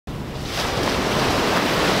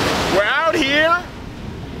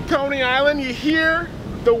then you hear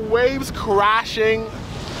the waves crashing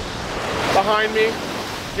behind me.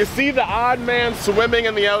 You see the odd man swimming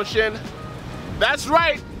in the ocean. That's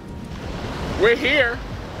right, we're here.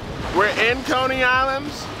 We're in Coney Island.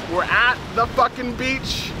 We're at the fucking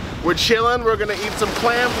beach. We're chilling. We're gonna eat some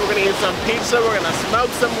clams. We're gonna eat some pizza. We're gonna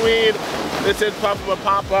smoke some weed. This is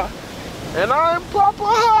Papa, and I'm Papa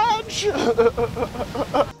Hadj.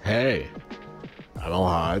 Hey, I'm Al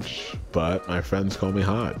Hadj, but my friends call me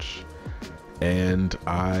Hadj. And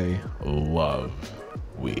I love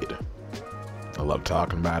weed. I love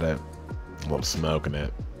talking about it. I love smoking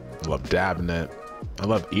it. I love dabbing it. I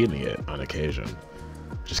love eating it on occasion.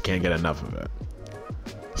 Just can't get enough of it.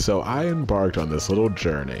 So I embarked on this little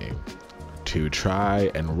journey to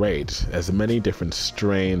try and rate as many different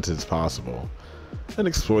strains as possible and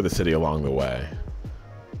explore the city along the way.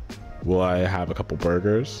 Will I have a couple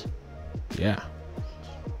burgers? Yeah.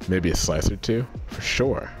 Maybe a slice or two? For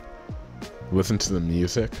sure. Listen to the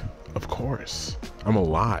music? Of course. I'm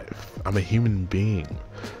alive. I'm a human being.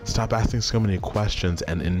 Stop asking so many questions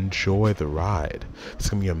and enjoy the ride. It's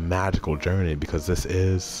gonna be a magical journey because this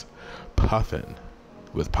is Puffin'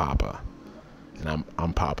 with Papa. And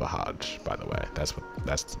I'm Papa Hadj, by the way. That's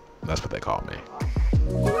what they call me.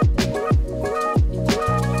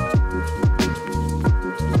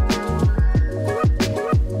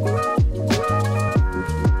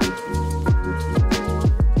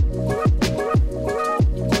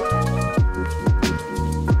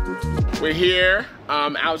 We're here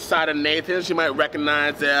outside of Nathan's. You might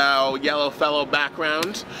recognize the yellow fellow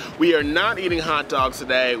background. We are not eating hot dogs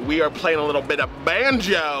today. We are playing a little bit of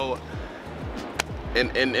banjo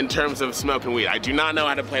in terms of smoking weed. I do not know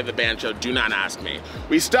how to play the banjo. Do not ask me.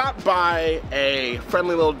 We stopped by a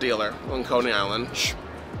friendly little dealer on Coney Island. Shh,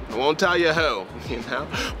 I won't tell you who, you know?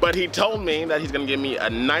 But he told me that he's gonna give me a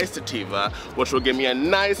nice sativa, which will give me a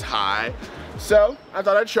nice high. So I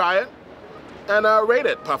thought I'd try it and rate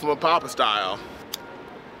it, Puffin' with Papa style.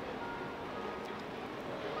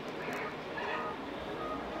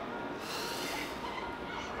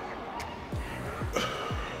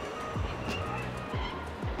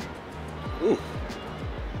 Ooh.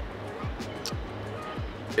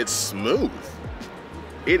 It's smooth.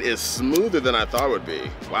 It is smoother than I thought it would be.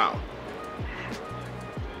 Wow.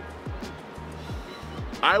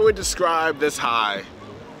 I would describe this high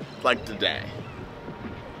like today.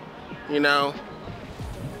 You know,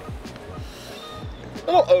 a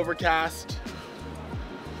little overcast,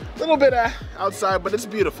 a little bit outside, but it's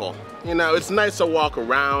beautiful. You know, it's nice to walk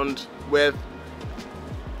around with,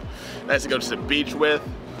 nice to go to the beach with,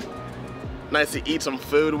 nice to eat some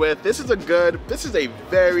food with. This is a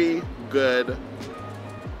very good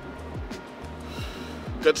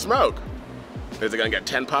smoke. Is it gonna get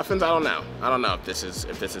 10 puffins? I don't know. I don't know if this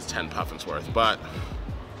is 10 puffins worth, but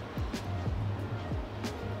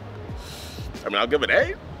I mean, I'll give it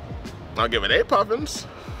 8. I'll give it 8 puffins.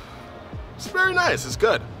 It's very nice, it's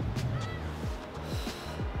good.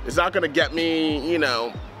 It's not gonna get me, you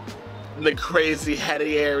know, the crazy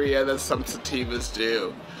heady area that some sativas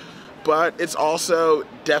do. But it's also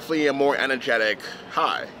definitely a more energetic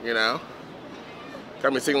high, you know?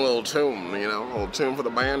 Got me singing a little tune, you know, a little tune for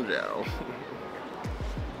the banjo.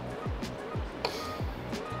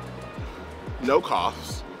 No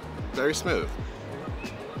coughs, very smooth.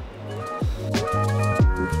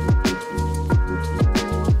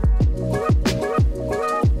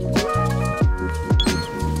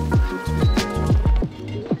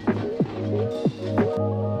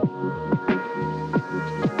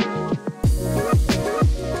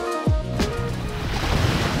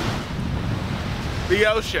 The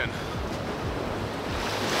ocean.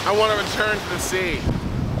 I want to return to the sea.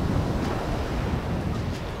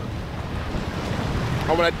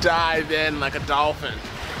 I want to dive in like a dolphin,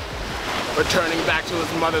 returning back to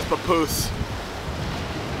his mother's papoose.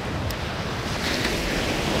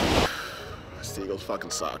 Seagulls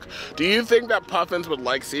fucking suck. Do you think that puffins would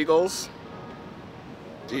like seagulls?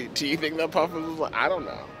 Do you think that puffins would like? I don't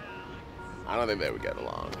know. I don't think they would get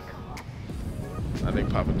along. I think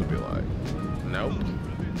puffins would be like, nope.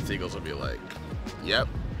 Seagulls would be like, yep.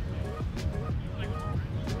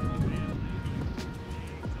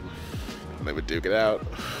 And they would duke it out.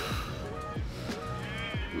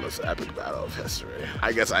 Most epic battle of history.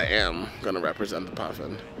 I guess I am gonna represent the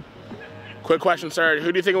puffin. Quick question, sir.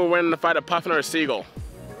 Who do you think would win in the fight, a puffin or a seagull?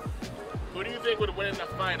 Who do you think would win in the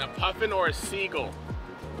fight, a puffin or a seagull?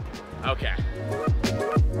 Okay.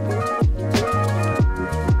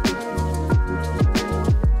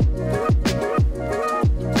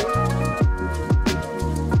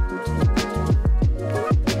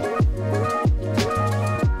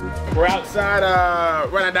 We're outside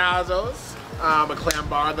Randazzo's. a clam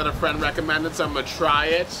bar that a friend recommended, so I'm gonna try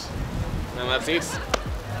it. And let's eat.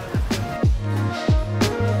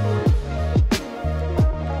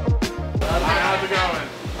 How's it going?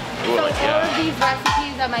 So all of these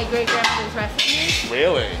recipes are my great-grandmother's recipes.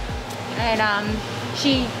 Really? And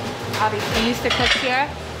she obviously used to cook here.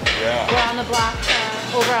 Yeah. We're on the block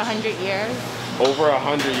for over 100 years. Over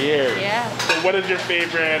 100 years? Yeah. So what is your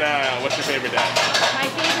favorite, what's your favorite dish? My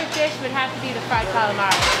favorite dish would have to be the fried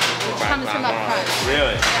calamari, which comes from up front.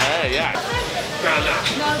 Really? Hey, yeah. No,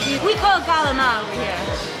 we call it calamari over here.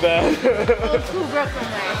 The Old school Brooklyn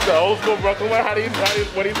way. The old school Brooklyn way? What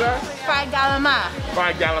do you say? Fried calamari.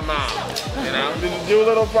 Fried calamari. You know? Did you do a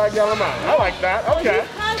little fried calamari? I like that. Okay. We're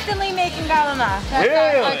constantly making calamari. That's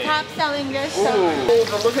Really? our top selling dish. So. Ooh,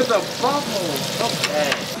 look at the bubbles.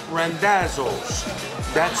 Okay. Randazzos.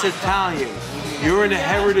 That's Italian. You're in a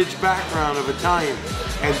heritage background of Italian.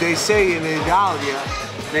 And they say in Italia,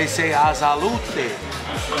 they say a salute.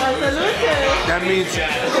 That means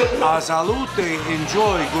a salute,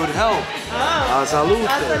 enjoy, good health. A salute.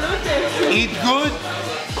 Eat good,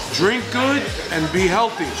 drink good, and be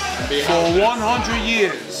healthy. For 100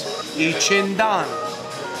 years. I Chendan.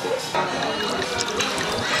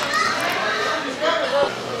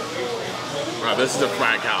 Wow, this is the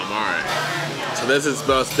fried calamari. So this is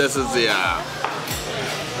it.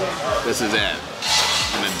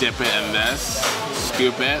 I'm gonna dip it in this,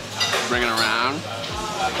 scoop it, bring it around.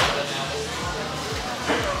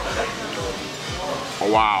 Oh,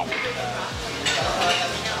 wow.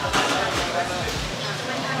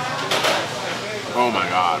 Oh my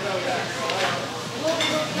God.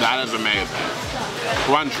 That is amazing.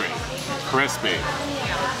 Crunchy, crispy.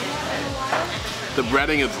 The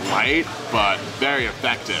breading is light, but very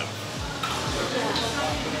effective.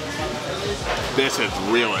 This is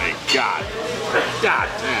really, God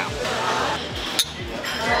damn.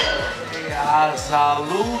 A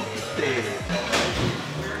salute.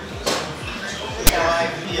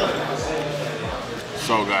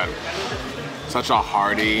 So good. Such a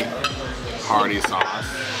hearty sauce.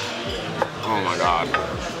 Oh my God.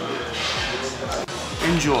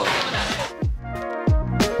 Enjoy.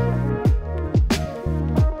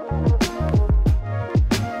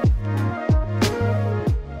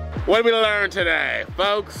 What did we learn today,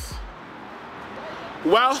 folks?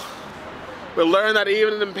 Well, we learned that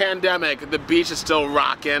even in the pandemic, the beach is still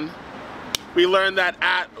rocking. We learned that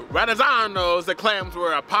at Randazzo's, the clams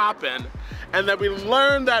were a poppin', and that we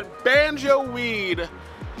learned that banjo weed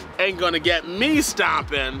ain't gonna get me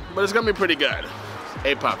stomping, but it's gonna be pretty good.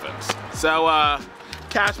 8 puffins. So,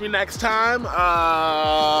 catch me next time.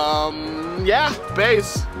 Yeah,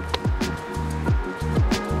 peace.